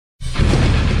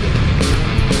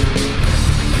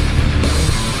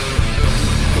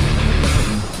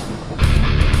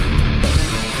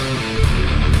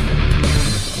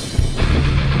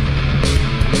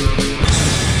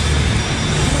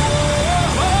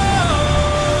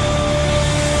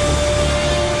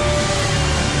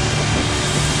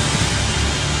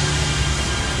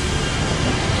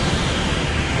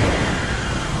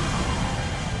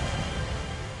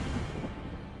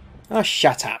Oh,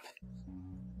 shut up.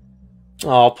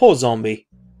 Oh, poor zombie.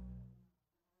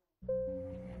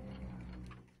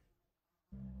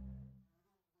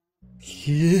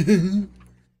 This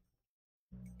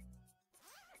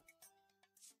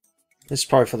is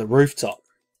probably for the rooftop.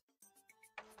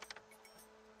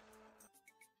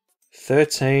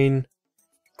 13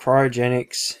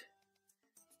 cryogenics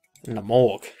in the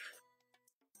morgue.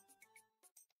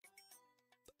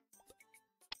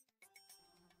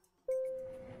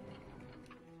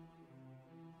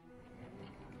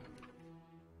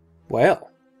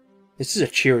 Well, this is a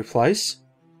cheery place.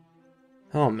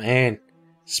 Oh man,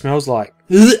 smells like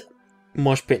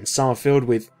mosh pit in summer filled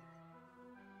with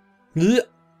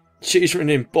cheese written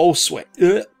in ball sweat.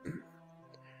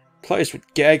 Place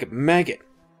with gag and maggot.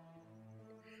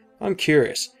 I'm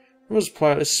curious, what does a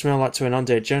place like this smell like to an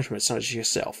undead gentleman such as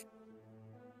yourself?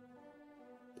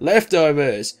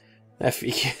 Leftovers! That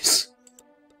figures.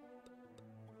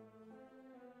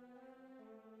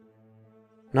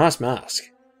 Nice mask.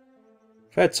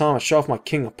 Third time I show off my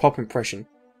king of pop impression.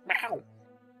 Ow.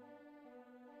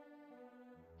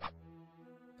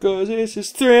 Cause this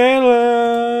is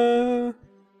Thriller.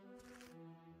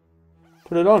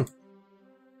 Put it on.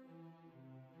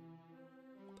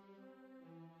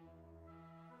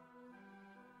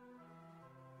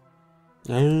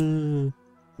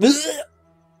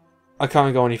 I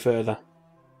can't go any further.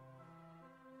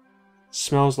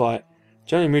 Smells like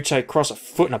Johnny mutate across a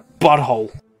foot in a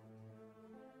butthole.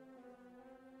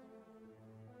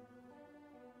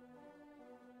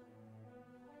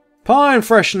 Pine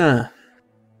freshener.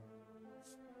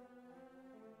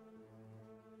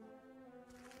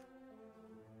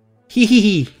 Hee hee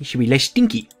hee, it should be less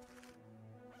stinky.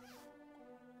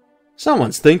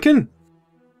 Someone's thinking.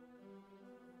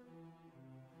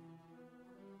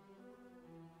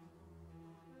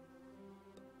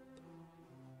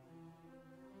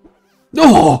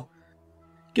 Oh!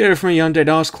 Get it from me, undead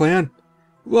ass clown.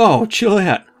 Whoa, chill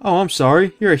out. Oh, I'm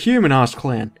sorry. You're a human ass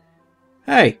clown.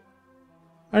 Hey!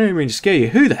 I didn't mean to scare you.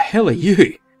 Who the hell are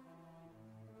you?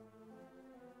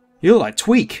 You look like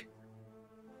Tweak.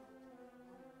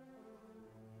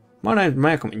 My name's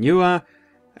Malcolm and you are...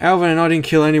 Alvin and I didn't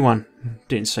kill anyone.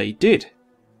 Didn't say you did.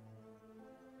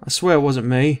 I swear it wasn't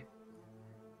me.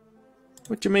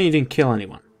 What do you mean you didn't kill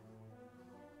anyone?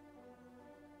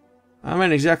 I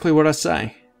meant exactly what I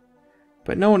say.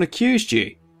 But no one accused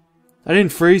you. I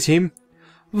didn't freeze him.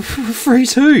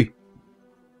 Freeze who?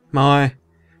 My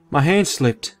hand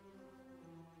slipped.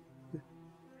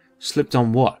 Slipped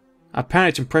on what? I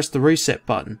panicked and pressed the reset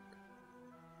button.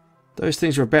 Those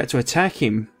things were about to attack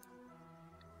him.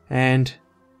 And...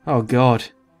 oh god.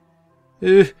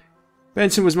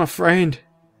 Benson was my friend.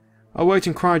 I worked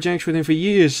in cryogenics with him for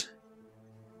years.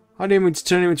 I didn't mean to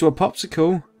turn him into a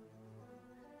popsicle.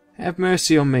 Have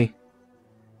mercy on me.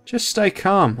 Just stay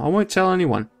calm. I won't tell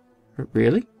anyone.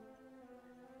 Really?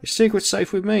 Your secret's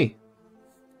safe with me.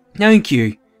 Thank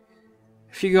you.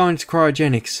 If you're going into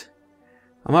cryogenics,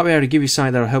 I might be able to give you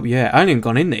something that'll help you out. I haven't even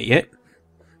gone in there yet.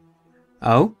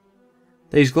 Oh?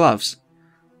 These gloves.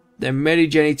 They're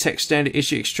Medigeni Tech Standard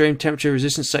Issue Extreme Temperature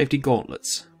Resistant Safety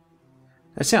Gauntlets.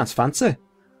 That sounds fancy.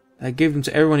 They give them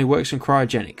to everyone who works in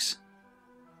cryogenics.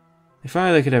 If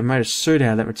only they could have made a suit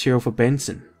out of that material for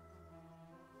Benson.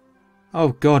 Oh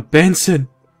god, Benson!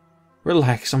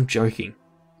 Relax, I'm joking.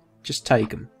 Just take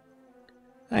them.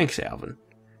 Thanks, Alvin.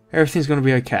 Everything's gonna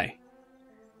be okay.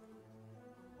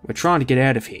 We're trying to get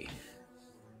out of here.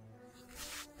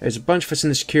 There's a bunch of us in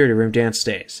the security room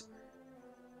downstairs.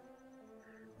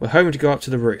 We're hoping to go up to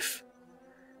the roof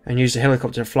and use the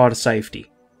helicopter to fly to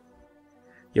safety.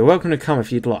 You're welcome to come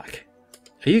if you'd like.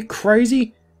 Are you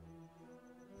crazy?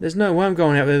 There's no way I'm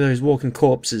going out there with those walking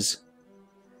corpses.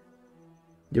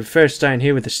 You prefer to stay in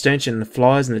here with the stench and the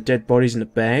flies and the dead bodies in the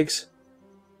bags?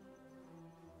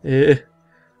 At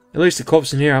least the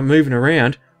corpses in here aren't moving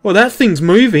around. Well, that thing's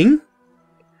moving!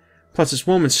 Plus it's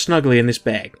warm and snuggly in this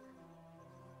bag.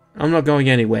 I'm not going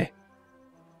anywhere.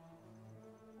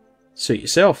 Suit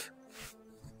yourself.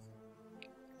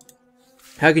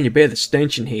 How can you bear the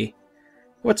stench in here?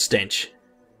 What stench?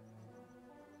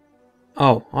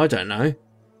 Oh, I don't know.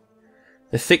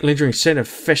 The thick lingering scent of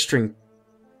festering...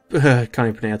 can't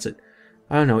even pronounce it.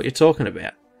 I don't know what you're talking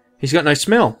about. He's got no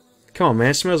smell. Come on,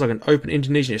 man. It smells like an open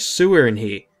Indonesian sewer in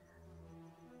here.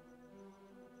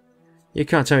 You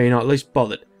can't tell me you're not at least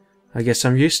bothered. I guess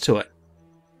I'm used to it.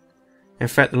 In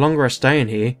fact, the longer I stay in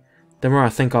here, the more I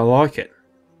think I like it.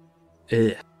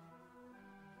 Ugh.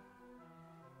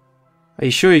 Are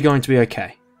you sure you're going to be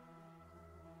okay?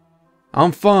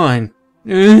 I'm fine.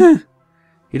 You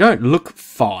don't look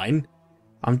fine.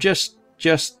 I'm just...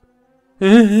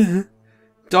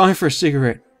 dying for a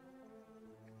cigarette.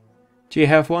 Do you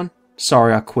have one?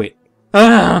 Sorry, I quit.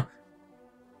 Ah!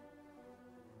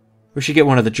 We should get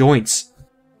one of the joints.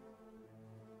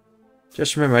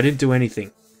 Just remember, I didn't do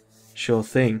anything. Sure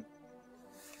thing.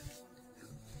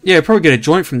 Yeah, probably get a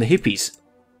joint from the hippies.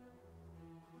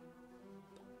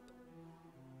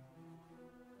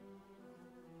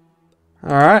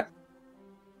 Alright.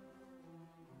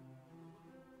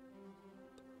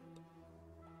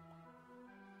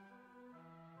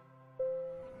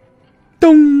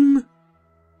 Dong!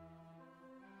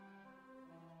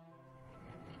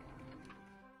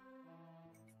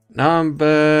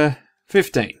 Number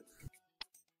 15.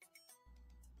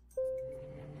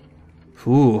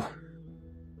 Ooh.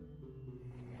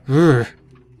 Urgh.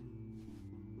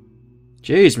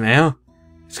 Jeez, man.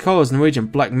 It's cold as Norwegian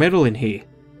black metal in here.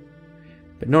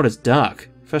 But not as dark.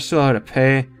 First I had a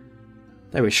pair.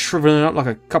 They were shriveling up like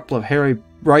a couple of hairy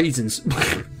raisins.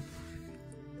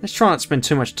 Let's try not to spend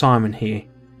too much time in here.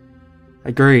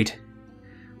 Agreed.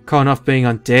 Cold enough being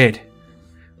undead.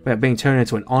 Without being turned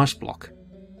into an ice block.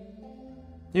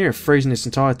 You're freezing this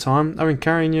entire time. I've been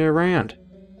carrying you around.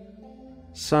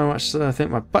 So much so that I think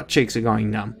my butt cheeks are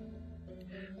going numb.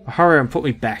 But hurry up and put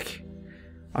me back.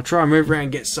 I'll try and move around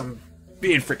and get some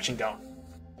beard friction going.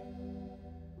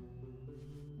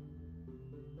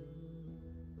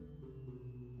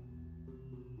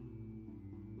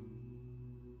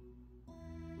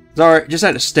 Sorry, just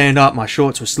had to stand up. My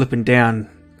shorts were slipping down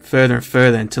further and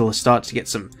further until it starts to get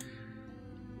some,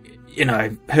 you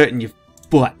know, hurting your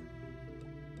butt.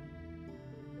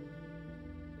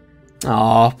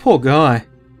 Aw, poor guy.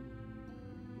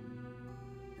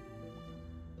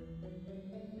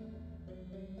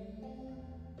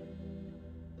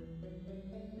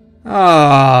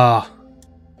 Ah.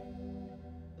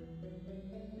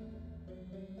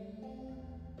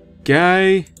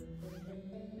 Gay.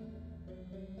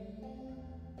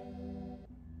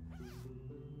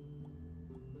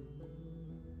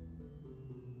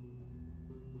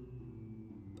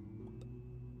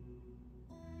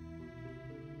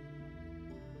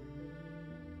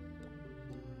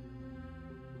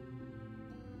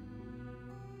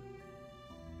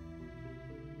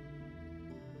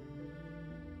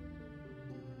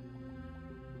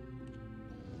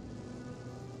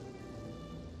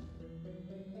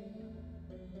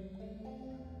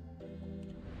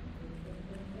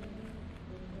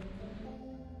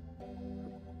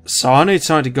 So I need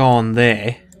something to go on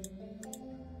there.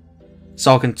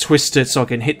 So I can twist it so I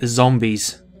can hit the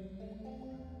zombies.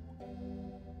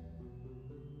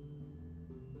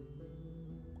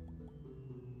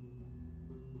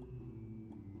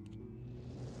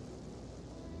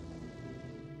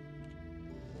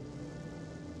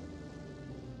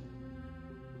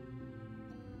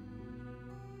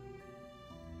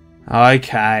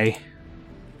 Okay.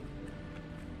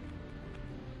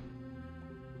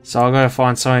 So I've got to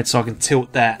find something so I can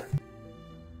tilt that.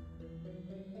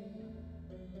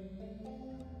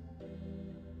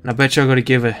 And I bet you I've got to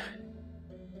give it...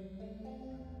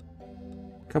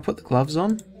 Can I put the gloves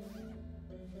on?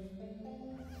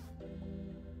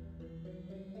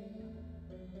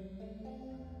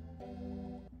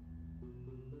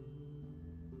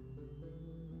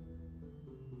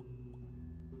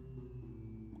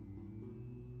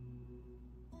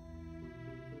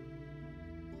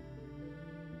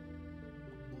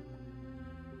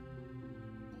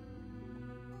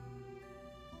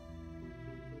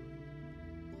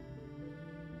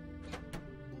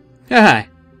 Hi.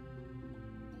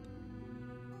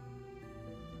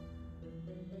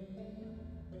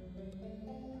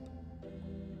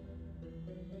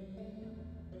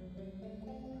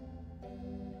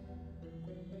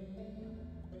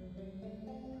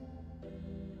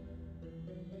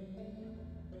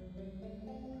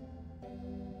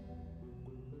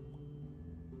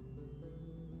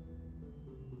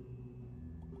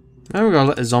 Now we're gonna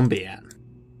let the zombie out.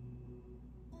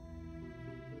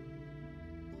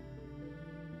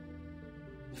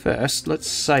 First, let's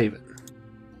save it.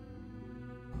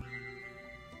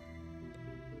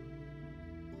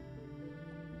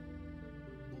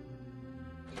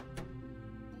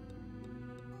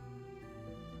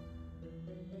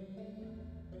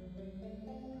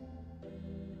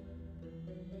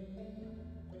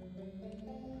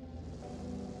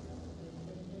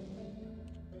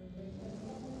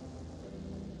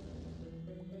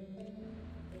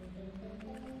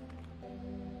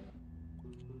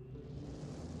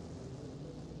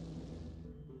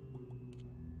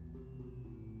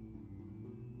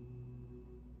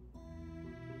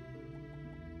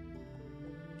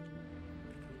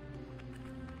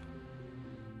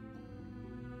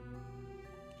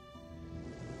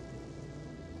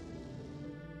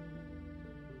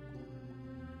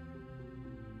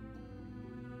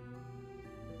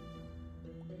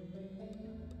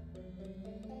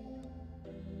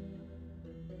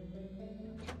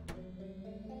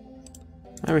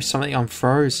 Maybe something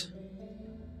unfroze.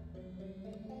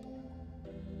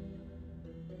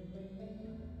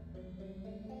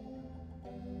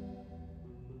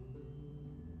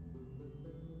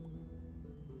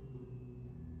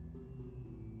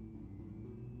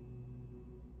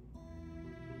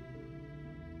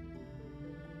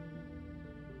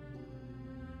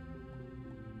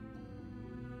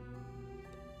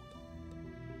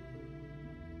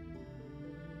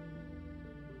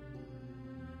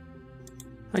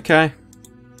 Okay.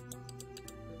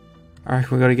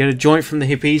 Alright, we've got to get a joint from the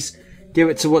hippies, give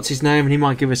it to what's his name, and he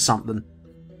might give us something.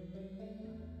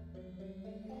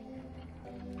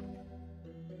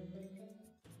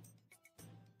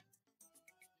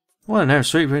 What on earth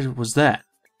sweet was that?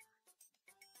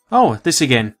 Oh, this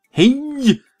again.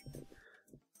 Hey!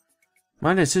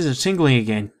 My nose is tingling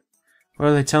again. What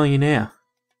are they telling you now?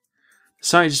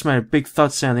 Something just made a big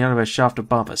thud sound in the elevator shaft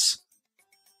above us.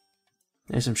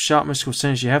 There's some sharp mystical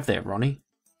sense you have there, Ronnie.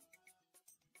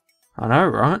 I know,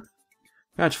 right?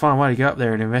 We have to find a way to go up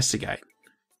there and investigate.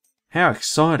 How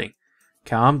exciting.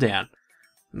 Calm down.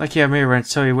 Lucky you have me around to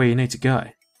tell you where you need to go.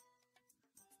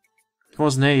 If it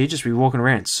wasn't there, you'd just be walking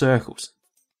around in circles.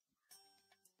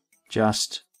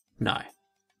 Just no.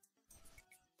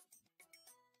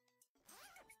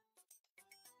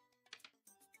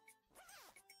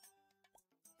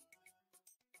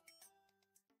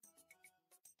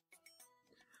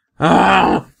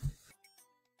 Ah!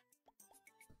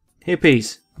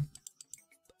 Hippies.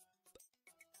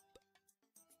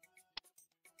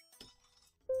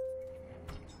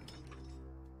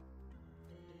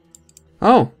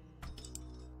 Oh.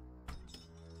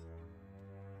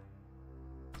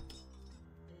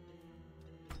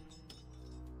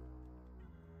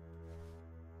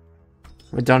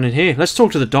 We're done in here. Let's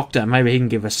talk to the doctor. Maybe he can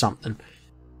give us something.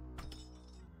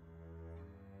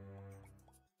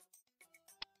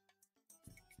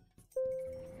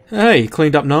 Hey, you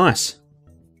cleaned up nice.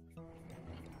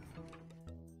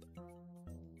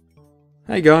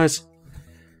 Hey guys.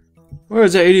 What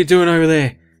is that idiot doing over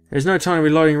there? There's no time to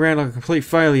be loading around like a complete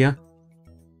failure.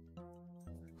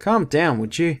 Calm down,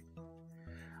 would you?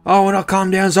 Oh, will not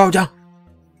calm down, soldier.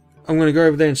 I'm gonna go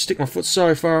over there and stick my foot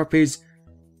so far up his...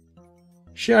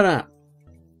 Shut up.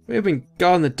 We've been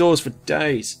guarding the doors for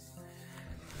days.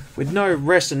 With no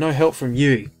rest and no help from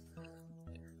you.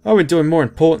 I've been doing more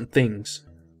important things.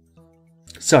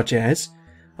 Such as,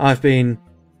 I've been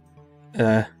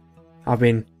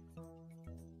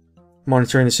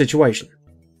monitoring the situation.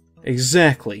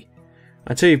 Exactly.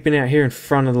 Until you've been out here in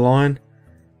front of the line,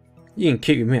 you can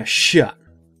keep your mouth shut.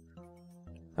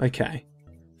 Okay.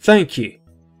 Thank you.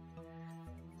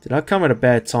 Did I come at a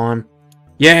bad time?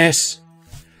 Yes!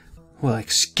 Well,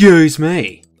 excuse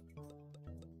me.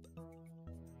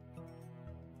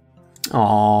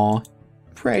 Aww.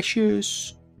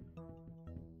 Precious.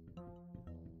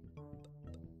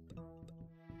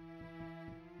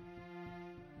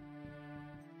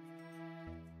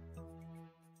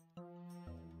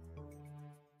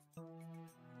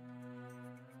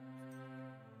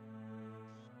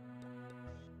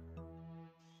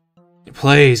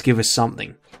 Please give us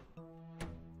something.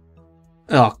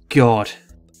 Oh, God.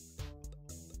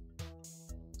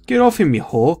 Get off him, you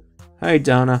whore. Hey,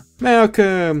 Dana.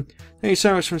 Malcolm! Thank you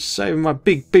so much for saving my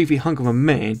big, beefy hunk of a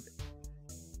man.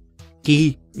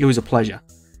 Gee, it was a pleasure.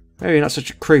 Maybe you're not such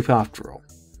a creep after all.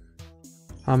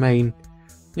 I mean,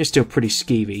 you're still pretty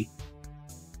skeevy.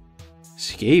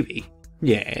 Skeevy?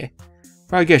 Yeah.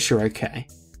 But I guess you're okay.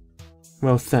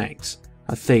 Well, thanks.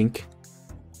 I think.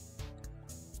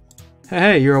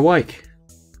 Hey, you're awake.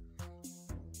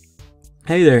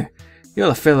 Hey there. You're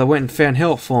the fella who went and found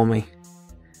help for me.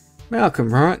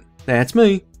 Malcolm, right? That's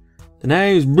me. The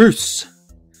name's Bruce.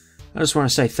 I just want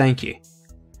to say thank you.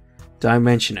 Don't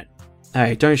mention it.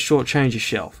 Hey, don't shortchange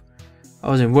yourself. I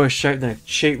was in worse shape than a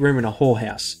cheap room in a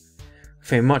whorehouse. I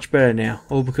feel much better now,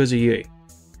 all because of you.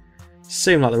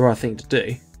 Seemed like the right thing to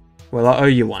do. Well, I owe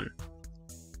you one.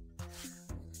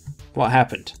 What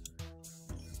happened?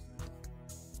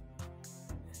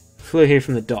 Flew here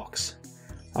from the docks.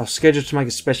 I was scheduled to make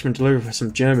a specimen delivery for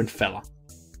some German fella.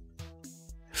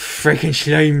 Freaking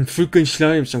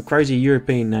Schleim, some crazy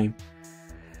European name.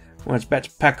 When I was about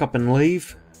to pack up and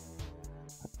leave,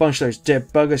 a bunch of those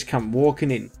dead buggers come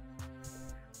walking in.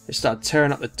 They started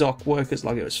tearing up the dock workers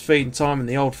like it was feeding time in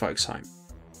the old folks' home.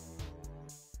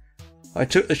 I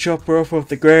took the chopper off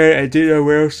the ground and didn't know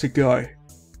where else to go.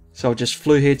 So I just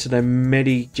flew here to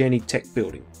the Jenny Tech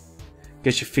building.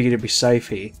 Guess you figured it'd be safe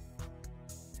here.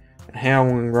 And how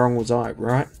wrong was I,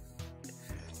 right?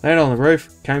 Landed on the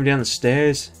roof, came down the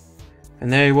stairs,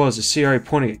 and there he was, the CEO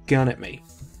pointing a gun at me.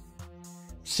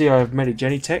 CEO of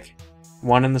Jenny Tech?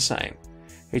 One and the same.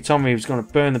 He told me he was going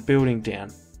to burn the building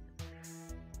down.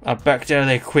 I backed out of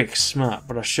there quick, smart,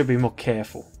 but I should be more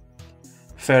careful.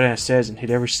 I fell downstairs and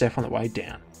hit every step on the way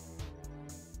down.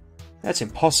 That's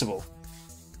impossible.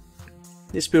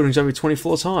 This building's over 20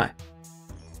 floors high.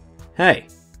 Hey,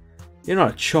 you're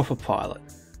not a chopper pilot.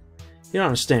 You don't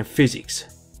understand physics.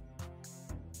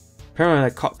 Apparently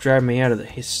that cop dragged me out of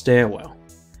his stairwell,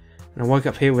 and I woke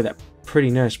up here with that pretty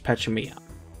nurse patching me up.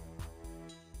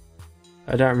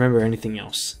 I don't remember anything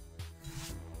else.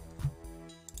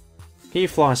 Can you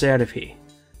fly us out of here?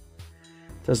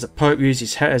 Does the Pope use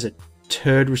his hat as a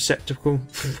turd receptacle?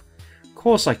 Of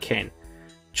course I can.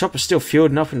 Chopper's still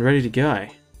fueled up and ready to go.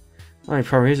 Only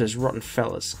problem is those rotten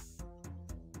fellas.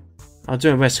 I'll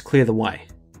do my best to clear the way.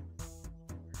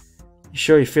 You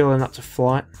sure you're feeling up to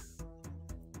flight?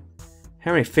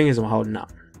 How many fingers am I holding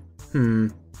up?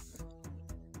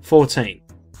 14.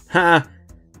 Ha!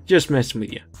 Just messing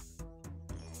with you.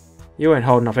 You ain't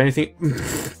holding up anything.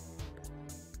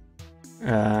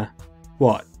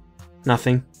 What?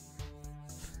 Nothing.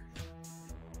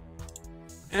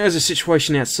 How's the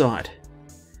situation outside?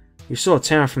 You saw a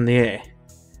town from the air.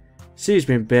 City's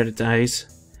been better days.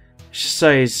 She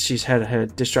says she's had her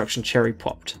destruction cherry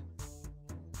popped.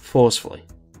 Forcefully.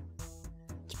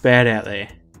 It's bad out there.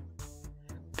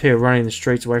 People running the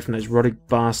streets away from those rotting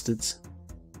bastards.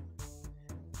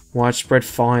 Widespread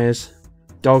fires.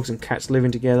 Dogs and cats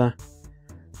living together.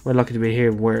 We're lucky to be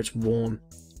here where it's warm.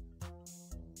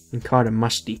 And kinda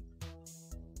musty.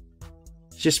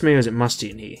 It's just me or is it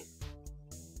musty in here?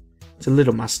 It's a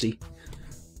little musty.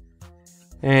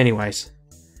 Anyways.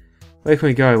 Where can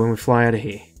we go when we fly out of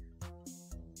here?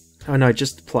 Oh no,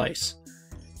 just the place.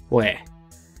 Where?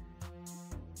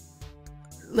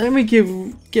 Let me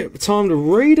get time to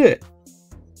read it.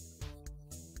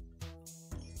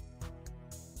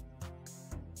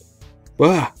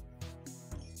 Wow.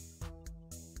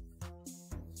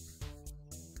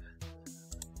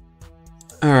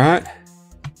 Alright.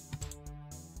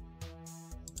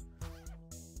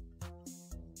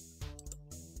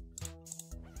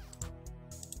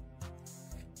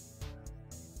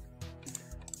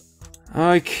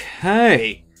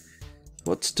 Okay.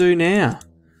 What to do now?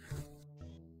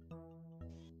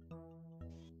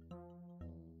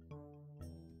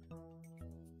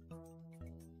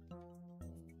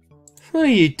 What are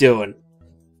you doing?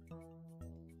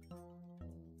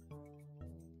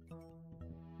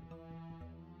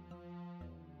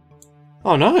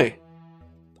 Oh no!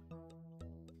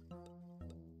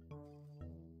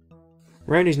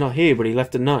 Randy's not here, but he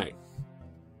left a note.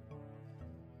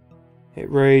 It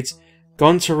reads,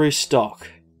 "Gone to restock.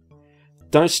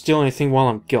 Don't steal anything while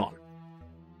I'm gone."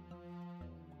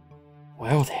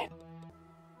 Well then.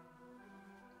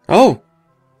 Oh!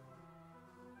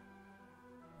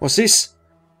 What's this?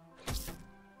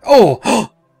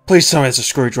 Oh! Please tell me it's a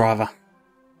screwdriver.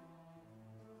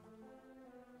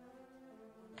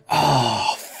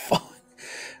 Oh, fuck.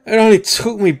 It only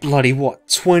took me bloody, what,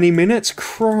 20 minutes?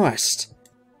 Christ.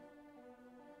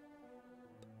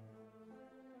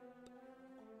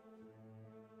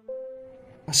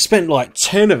 I spent like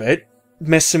 10 of it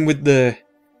messing with the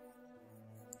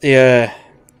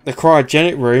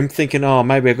cryogenic room, thinking, oh,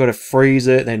 maybe I've got to freeze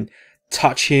it, then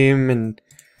touch him, and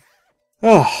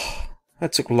oh,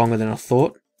 that took longer than I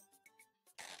thought.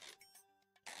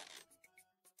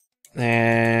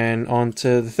 And on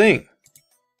to the thing.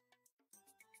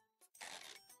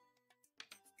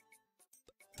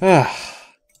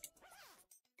 Ah.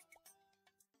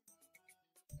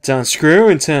 It's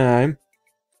unscrewing time.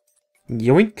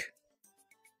 Yoink.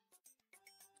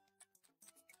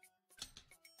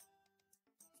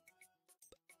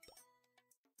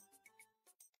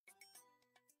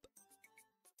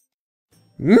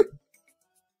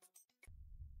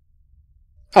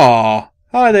 Aw,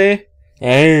 hi there.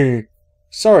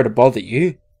 Sorry to bother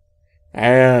you.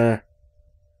 Well,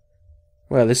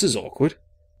 this is awkward.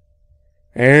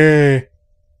 Alright,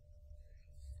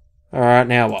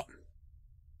 now what?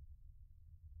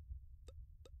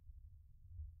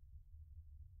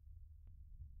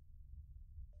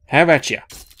 How about you?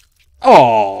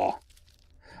 Oh,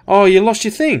 you lost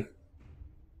your thing.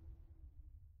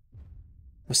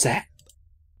 What's that?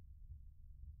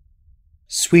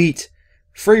 Sweet.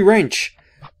 Free wrench.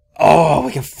 Oh,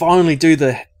 we can finally do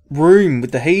the room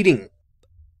with the heating.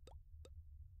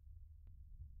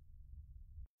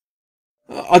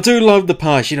 I do love the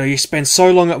parts, you know, you spend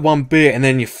so long at one bit and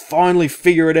then you finally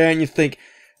figure it out and you think,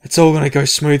 it's all going to go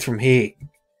smooth from here.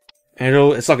 And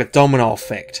it's like a domino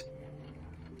effect.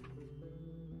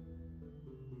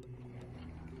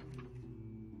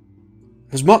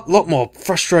 It was a lot more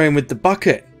frustrating with the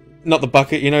bucket. Not the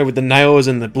bucket, you know, with the nails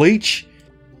and the bleach.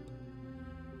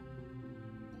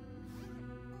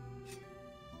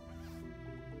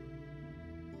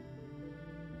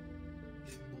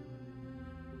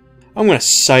 I'm gonna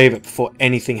save it before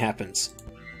anything happens.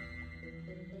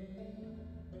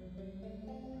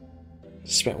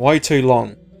 Spent way too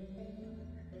long.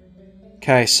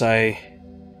 Okay, so...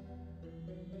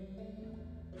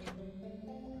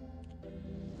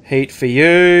 heat for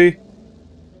you.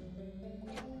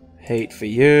 Heat for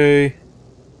you.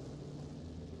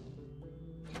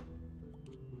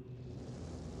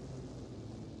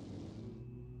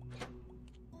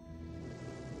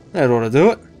 That ought to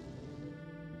do it.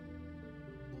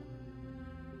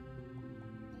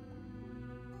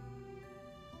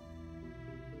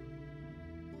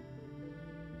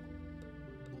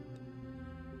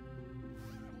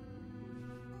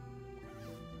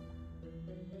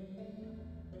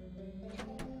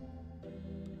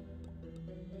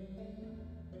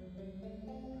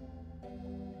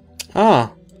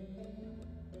 Ah.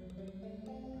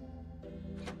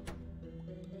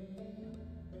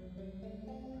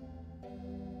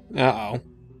 Uh-oh.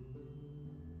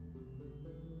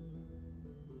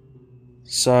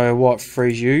 So what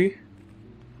frees you?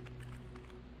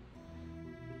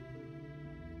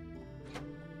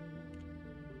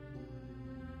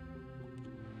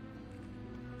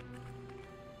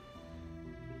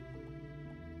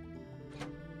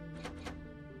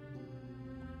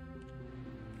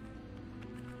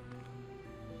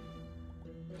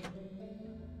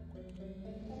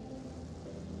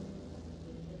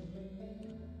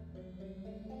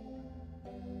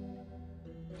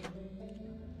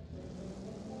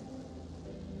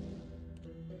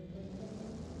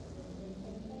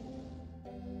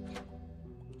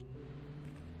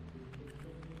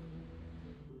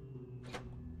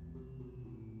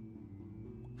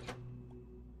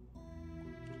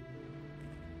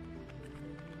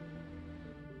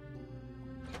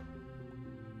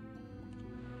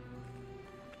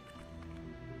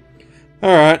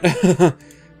 Alright.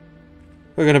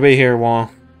 We're gonna be here a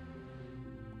while.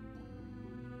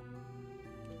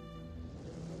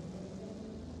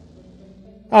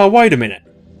 Oh, wait a minute.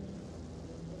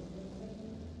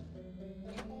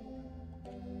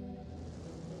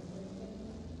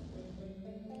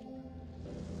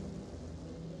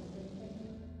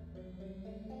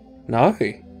 No.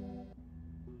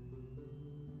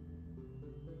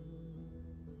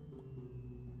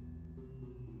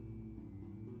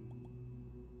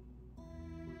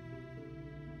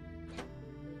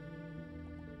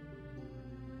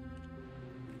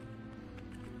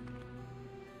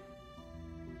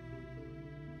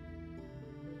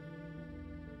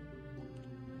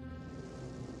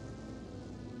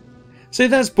 See,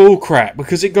 that's bullcrap,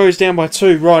 because it goes down by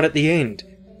 2 right at the end.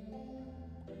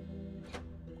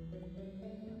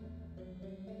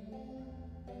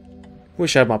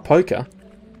 Wish I had my poker.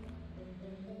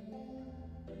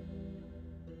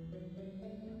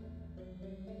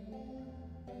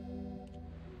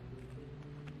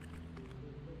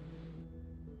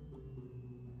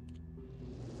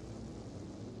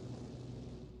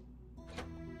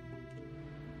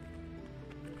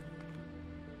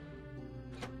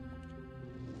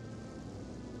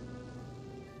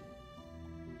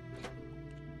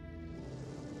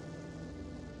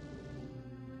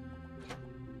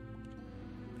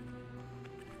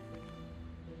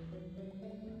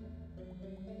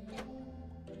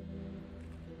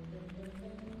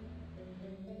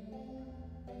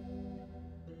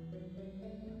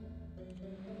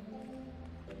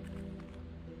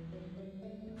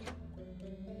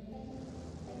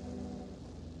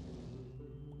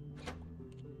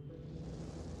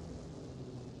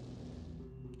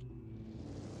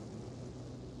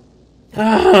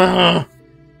 Ah!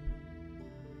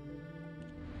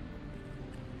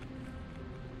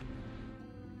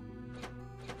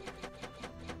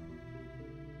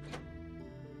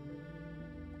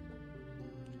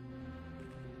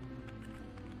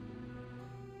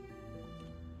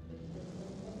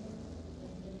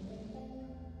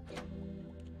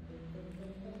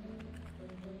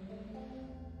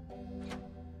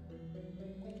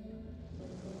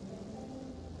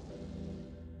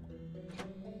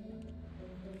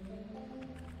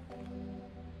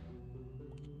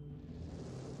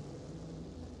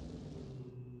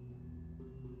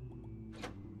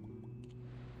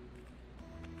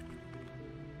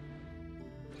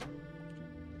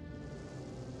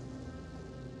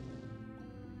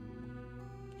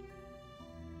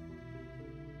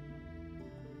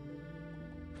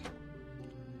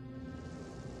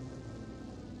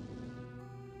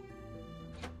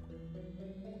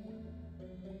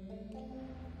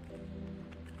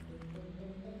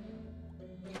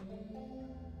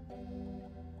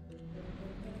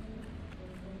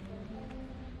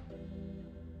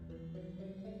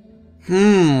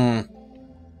 I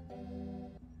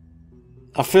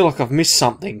feel like I've missed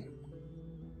something.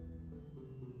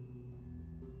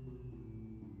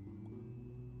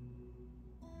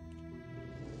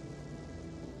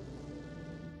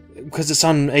 Because it's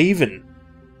uneven.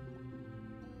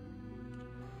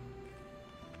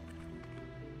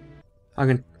 I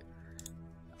can...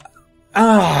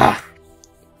 Ah!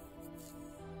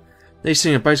 These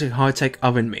things are basically high-tech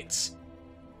oven mitts.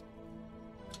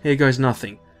 Here goes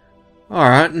nothing.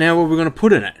 Alright, now what are we going to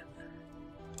put in it?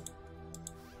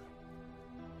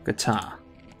 Guitar.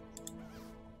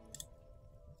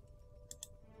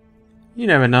 You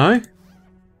never know.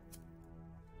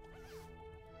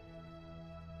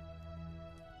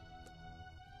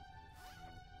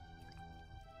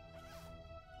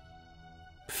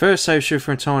 First save shift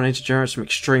for a time and to generate some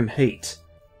extreme heat.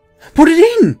 Put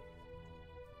it in!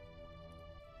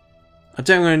 I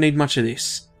don't really need much of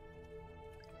this.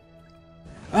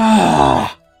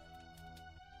 Ah!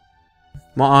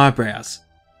 My eyebrows.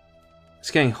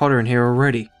 It's getting hotter in here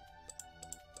already.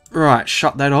 Right,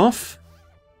 shut that off.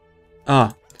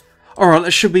 Ah. Alright,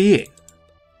 that should be it.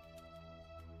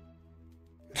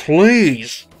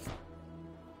 Please!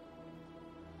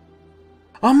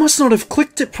 I must not have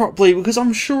clicked it properly because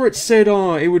I'm sure it said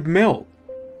it would melt.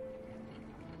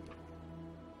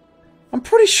 I'm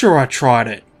pretty sure I tried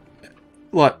it.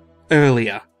 Like,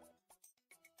 earlier.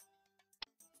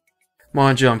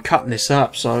 Mind you, I'm cutting this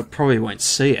up, so I probably won't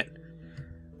see it.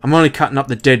 I'm only cutting up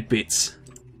the dead bits.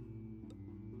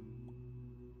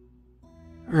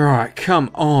 Right,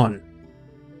 come on.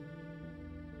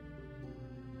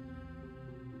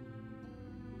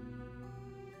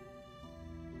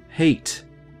 Heat.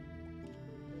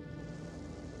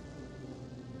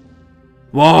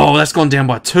 Whoa, that's gone down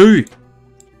by 2.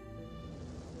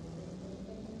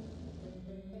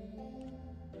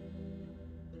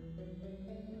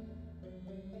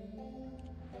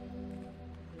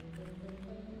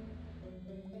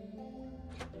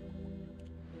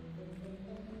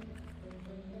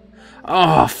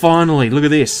 Oh, finally, look at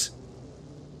this.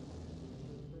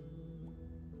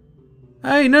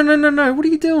 Hey, no, no, no, no, what are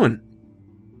you doing?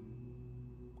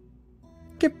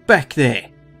 Get back there.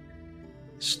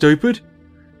 Stupid.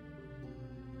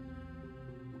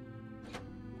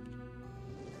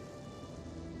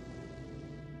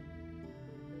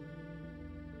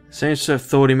 Seems to have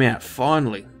thawed him out,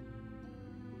 finally.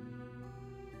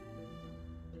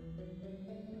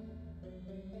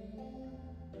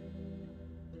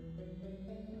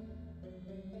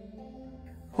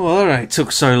 Well, that ain't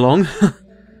took so long.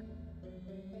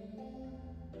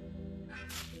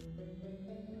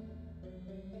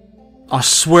 I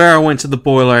swear I went to the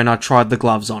boiler and I tried the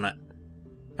gloves on it.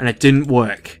 And it didn't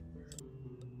work.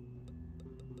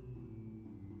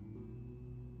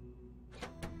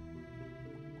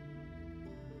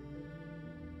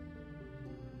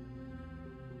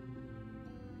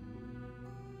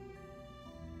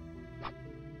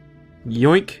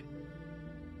 Yoink.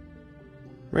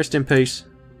 Rest in peace.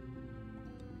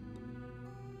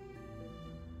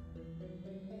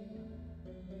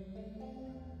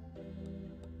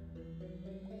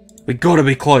 We gotta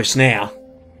be close now.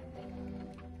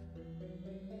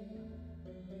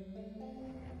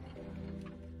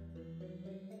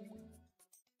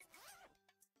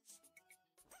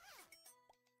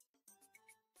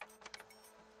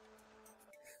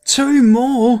 Two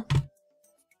more?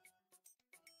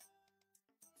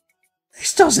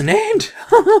 This doesn't end.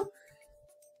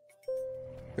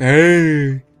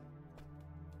 Hey.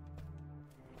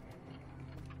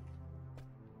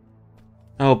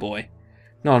 Oh boy.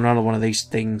 Not another one of these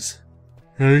things.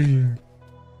 Hey.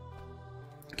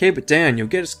 Keep it down, you'll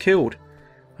get us killed.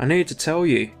 I need to tell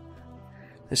you.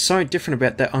 There's something different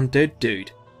about that undead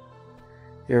dude.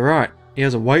 You're right, he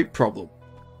has a weight problem.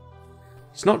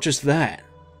 It's not just that.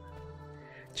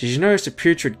 Did you notice the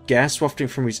putrid gas wafting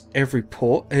from his every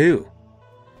pore? Ew.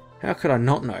 How could I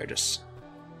not notice?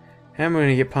 How am I going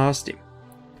to get past him?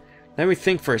 Let me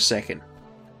think for a second.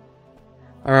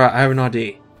 Alright, I have an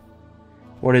idea.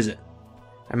 What is it?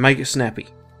 And make it snappy.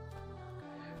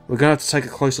 We're going to have to take a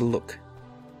closer look.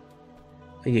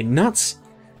 Are you nuts?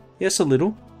 Yes, a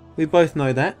little. We both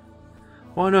know that.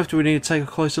 Why on earth do we need to take a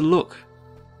closer look?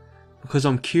 Because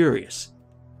I'm curious.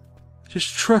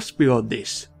 Just trust me on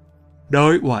this.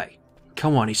 No way.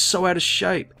 Come on, he's so out of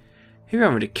shape. He'll be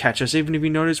able to catch us even if he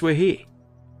notices we're here.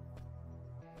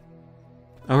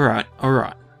 Alright,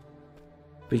 alright.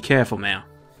 Be careful now.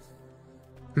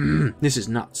 This is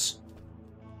nuts.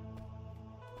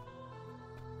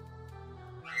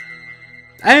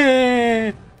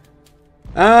 Hey!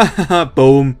 Ah,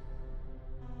 boom.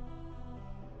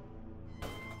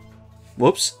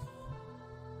 Whoops.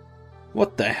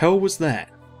 What the hell was that?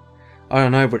 I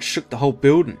don't know, but it shook the whole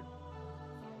building.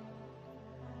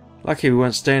 Lucky we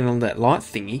weren't standing on that light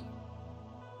thingy.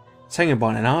 It's hanging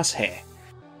by an arse hair.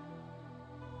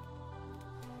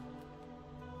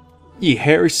 You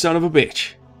hairy son of a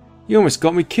bitch. You almost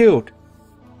got me killed.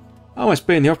 I must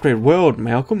be in the operated world,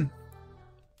 Malcolm.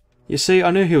 You see,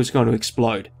 I knew he was going to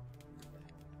explode.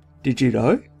 Did you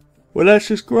know? Well, that's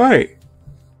just great.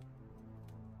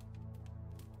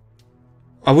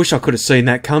 I wish I could have seen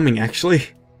that coming, actually.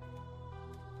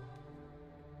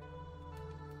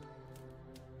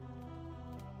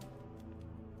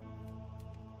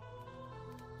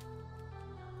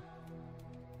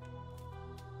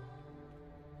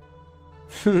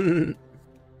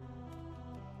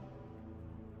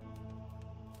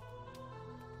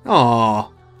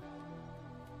 Aww.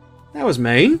 That was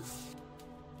mean.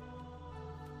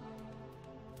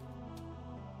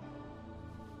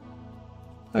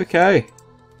 Okay.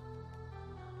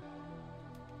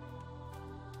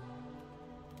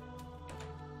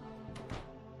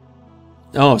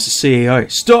 Oh, it's the CEO.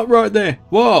 Stop right there.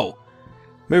 Whoa.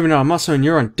 Moving on muscle and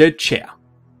you're on dead chow.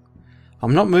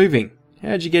 I'm not moving.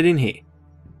 How'd you get in here?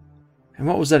 And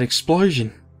what was that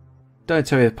explosion? Don't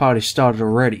tell me the party started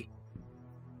already.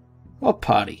 What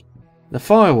party? The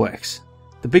fireworks.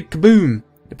 The big kaboom.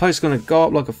 The place is going to go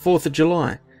up like a 4th of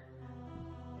July.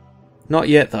 Not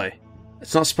yet though.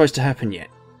 It's not supposed to happen yet.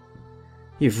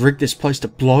 You've rigged this place to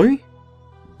blow?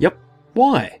 Yep.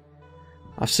 Why?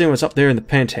 I've seen what's up there in the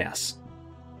penthouse.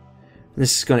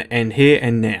 This is going to end here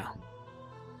and now.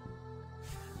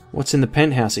 What's in the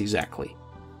penthouse exactly?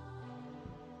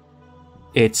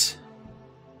 It's...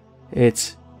 I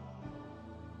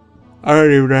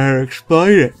don't even know how to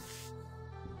explain it.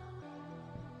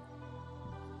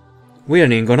 We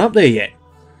haven't even gone up there yet.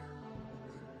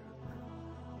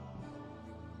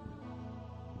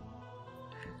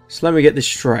 So let me get this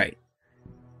straight.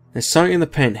 There's something in the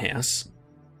penthouse.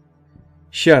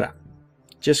 Shut up.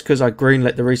 Just because I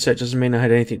greenlit the research doesn't mean I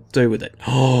had anything to do with it.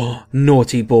 Oh,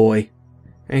 naughty boy.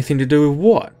 Anything to do with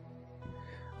what?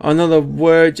 Another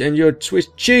word and you're Swiss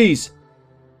cheese.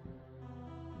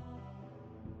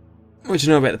 What do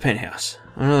you know about the penthouse?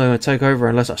 I know they're going to take over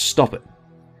unless I stop it.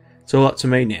 It's all up to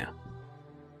me now.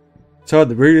 Time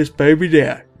to bring this baby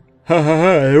down. Ha ha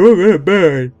ha, they're all going to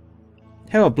burn.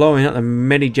 How are blowing up the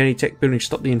many Genitech buildings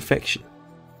stop the infection?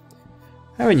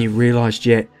 Haven't you realised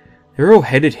yet? They're all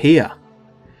headed here.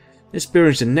 This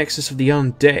building's the nexus of the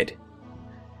undead.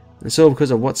 And it's all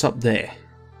because of what's up there.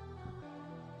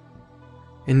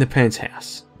 In the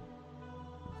penthouse.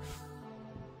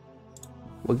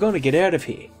 We're going to get out of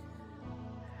here.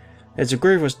 There's a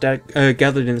group of us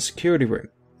gathered in the security room.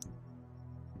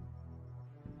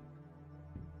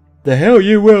 The hell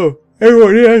you will!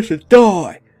 Everyone here has to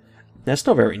die! That's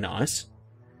not very nice.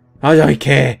 I don't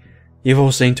care. You've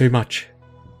all seen too much.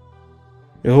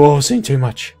 You've all seen too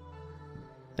much.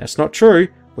 That's not true.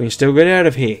 We can still get out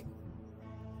of here.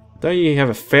 Don't you have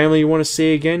a family you want to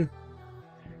see again?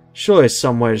 Surely there's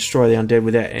some way to destroy the undead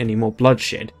without any more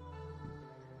bloodshed.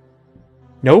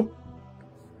 Nope.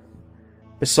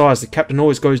 Besides, the captain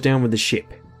always goes down with the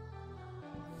ship.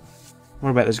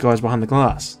 What about those guys behind the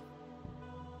glass?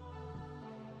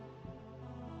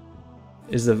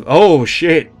 Oh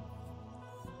shit!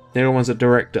 They're the one's the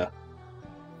director.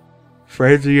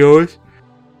 Friends of yours?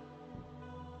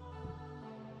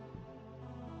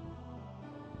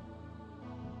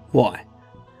 Why?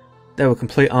 They were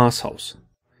complete assholes.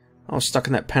 I was stuck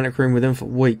in that panic room with them for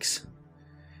weeks.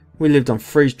 We lived on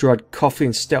freeze-dried coffee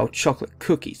and stale chocolate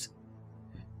cookies.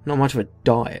 Not much of a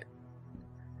diet.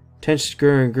 Tensions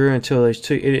grew and grew until those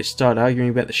two idiots started arguing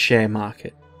about the share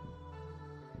market.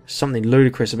 Something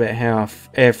ludicrous about how our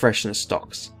air freshener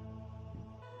stocks.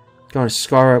 Going to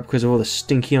skyrocket because of all the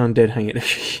stinky undead hanging.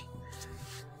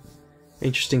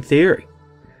 Interesting theory.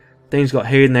 Things got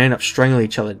heated and they ended up strangling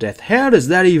each other to death. How does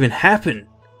that even happen?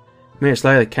 Minutes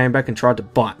later they came back and tried to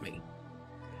bite me.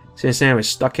 Since then we're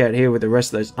stuck out here with the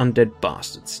rest of those undead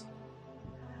bastards.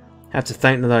 Have to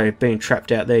thank them though, being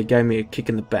trapped out there gave me a kick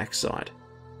in the backside.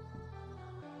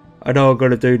 I know what I've got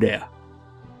to do now.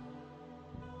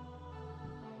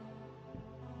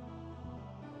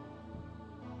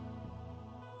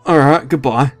 Alright,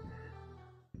 goodbye.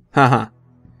 Haha.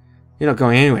 You're not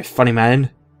going anywhere, funny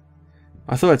man.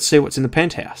 I thought I'd see what's in the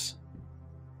penthouse.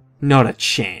 Not a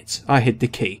chance. I hid the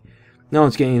key. No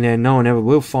one's getting in there, no one ever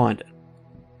will find it.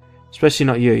 Especially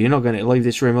not you. You're not going to leave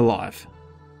this room alive.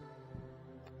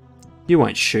 You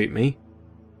won't shoot me.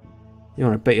 You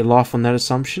want to bet your life on that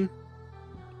assumption?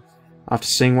 After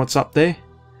seeing what's up there?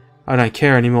 I don't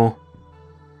care anymore.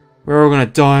 We're all going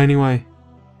to die anyway.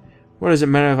 What does it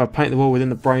matter if I paint the wall within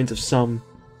the brains of some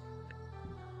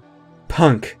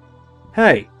punk?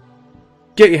 Hey!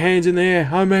 Get your hands in the air,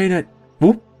 I mean it!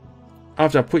 Whoop!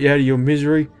 After I put you out of your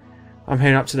misery, I'm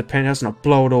heading up to the penthouse and I'll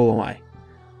blow it all away.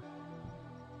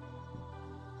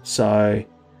 So,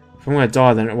 if I'm going to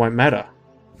die then it won't matter.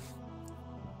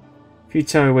 If you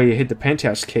tell me where you hid the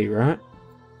penthouse key, right?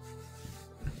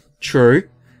 True.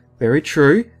 Very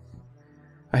true.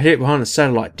 I hid it behind a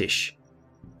satellite dish.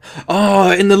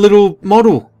 Oh, in the little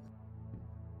model!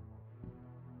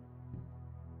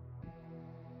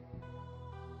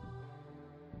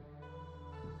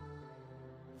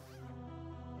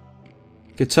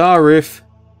 Guitar riff.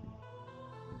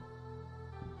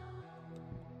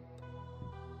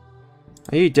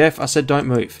 Are you deaf? I said don't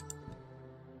move.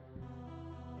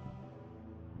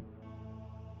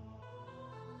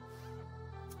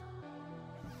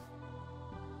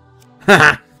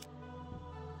 Haha!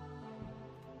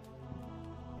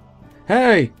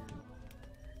 Hey!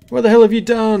 What the hell have you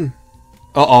done?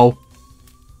 Uh-oh.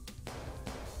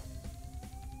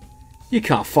 You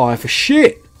can't fire for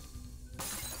shit!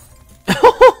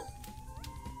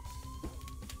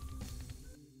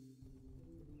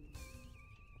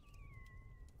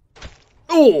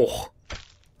 Oh!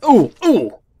 Oh!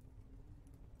 Oh!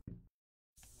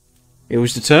 It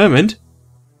was determined.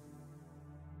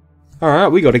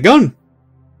 Alright, we got a gun.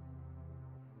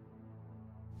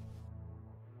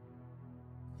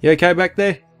 You okay back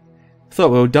there? Thought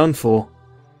we were done for.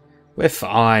 We're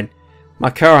fine.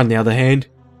 My car, on the other hand,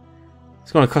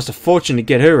 it's going to cost a fortune to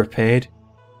get her repaired.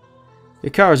 Your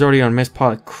car was already on a mess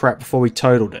pile of crap before we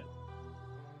totaled it.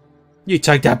 You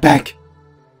take that back!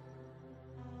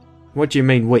 What do you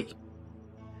mean we?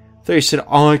 I thought you said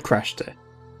I crashed it.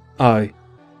 Oh,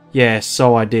 yeah,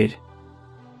 so I did.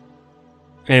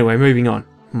 Anyway, moving on.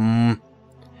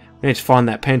 We need to find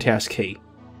that penthouse key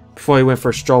before he went for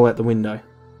a stroll out the window.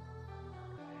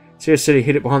 See, I said he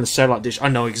hid it behind the satellite dish. I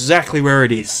know exactly where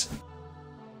it is.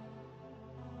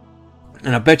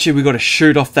 And I bet you we got to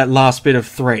shoot off that last bit of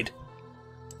thread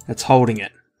that's holding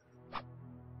it.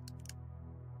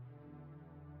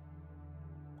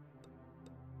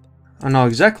 I know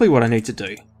exactly what I need to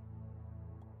do.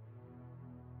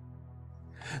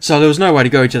 So there was no way to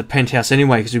go to the penthouse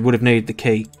anyway because we would have needed the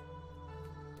key.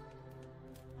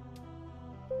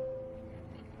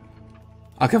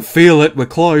 I can feel it, we're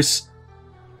close.